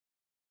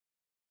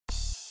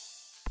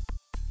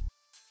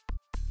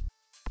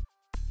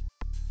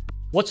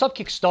What's up,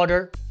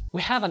 Kickstarter?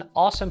 We have an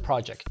awesome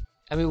project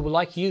and we would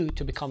like you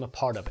to become a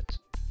part of it.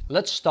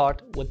 Let's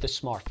start with the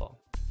smartphone.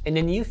 In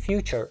the near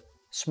future,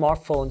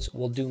 smartphones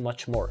will do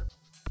much more.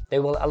 They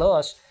will allow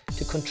us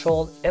to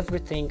control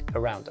everything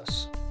around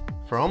us.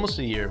 For almost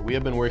a year, we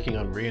have been working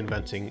on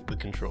reinventing the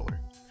controller.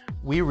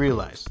 We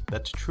realized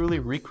that to truly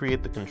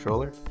recreate the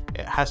controller,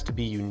 it has to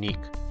be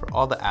unique for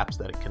all the apps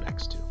that it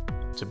connects to.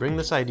 To bring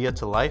this idea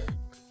to life,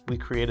 we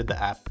created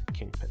the app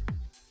Kingpin.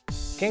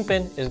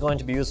 Kingpin is going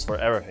to be used for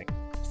everything,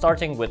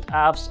 starting with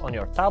apps on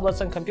your tablets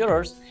and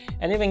computers,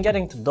 and even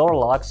getting to door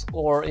locks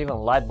or even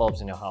light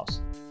bulbs in your house.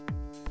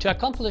 To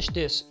accomplish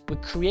this, we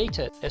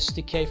created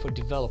SDK for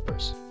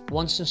developers.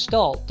 Once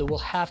installed, they will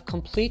have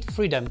complete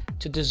freedom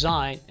to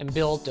design and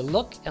build the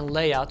look and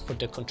layout for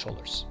the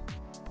controllers.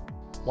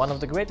 One of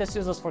the greatest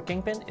uses for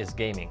Kingpin is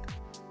gaming.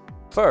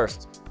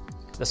 First,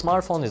 the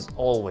smartphone is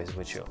always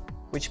with you,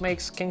 which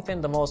makes Kingpin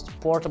the most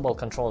portable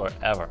controller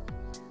ever.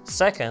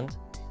 Second,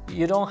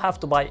 you don't have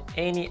to buy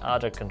any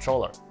other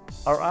controller.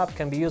 Our app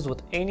can be used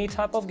with any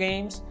type of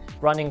games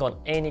running on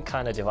any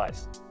kind of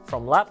device,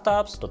 from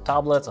laptops to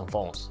tablets and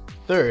phones.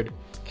 Third,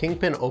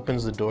 Kingpin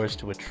opens the doors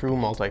to a true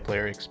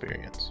multiplayer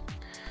experience.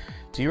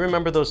 Do you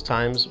remember those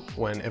times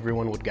when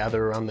everyone would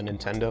gather around the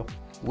Nintendo?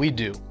 We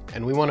do,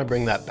 and we want to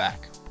bring that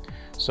back.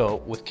 So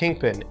with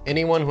Kingpin,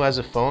 anyone who has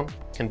a phone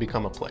can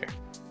become a player.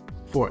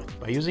 Fourth,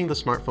 by using the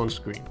smartphone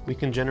screen, we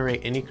can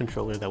generate any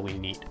controller that we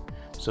need.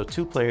 So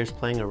two players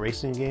playing a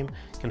racing game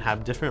can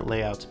have different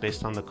layouts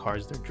based on the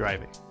cars they're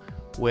driving.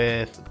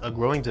 With a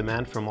growing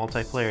demand for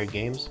multiplayer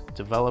games,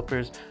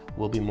 developers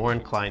will be more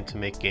inclined to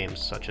make games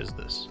such as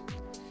this.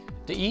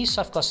 The ease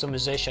of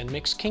customization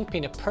makes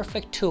Kingpin a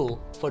perfect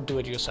tool for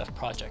do-it-yourself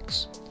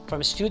projects.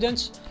 From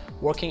students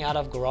working out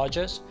of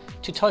garages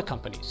to toy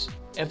companies,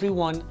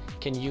 everyone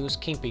can use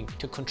Kingpin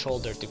to control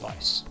their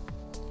device.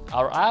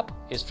 Our app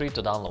is free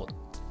to download.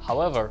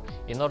 However,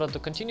 in order to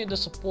continue the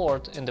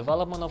support and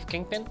development of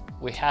Kingpin,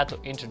 we had to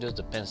introduce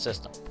the pin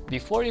system.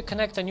 Before you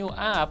connect a new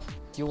app,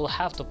 you will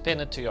have to pin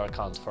it to your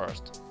account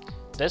first.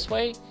 This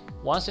way,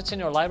 once it's in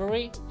your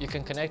library, you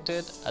can connect to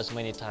it as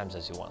many times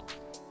as you want.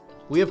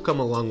 We have come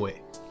a long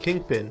way.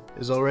 Kingpin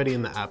is already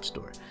in the App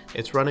Store.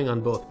 It's running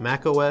on both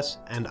macOS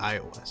and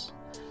iOS.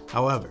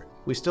 However,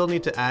 we still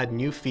need to add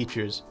new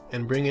features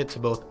and bring it to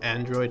both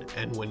Android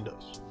and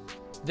Windows.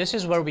 This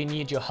is where we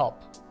need your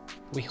help.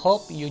 We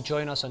hope you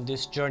join us on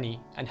this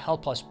journey and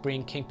help us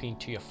bring Kingpin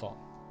to your phone.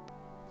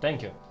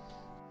 Thank you.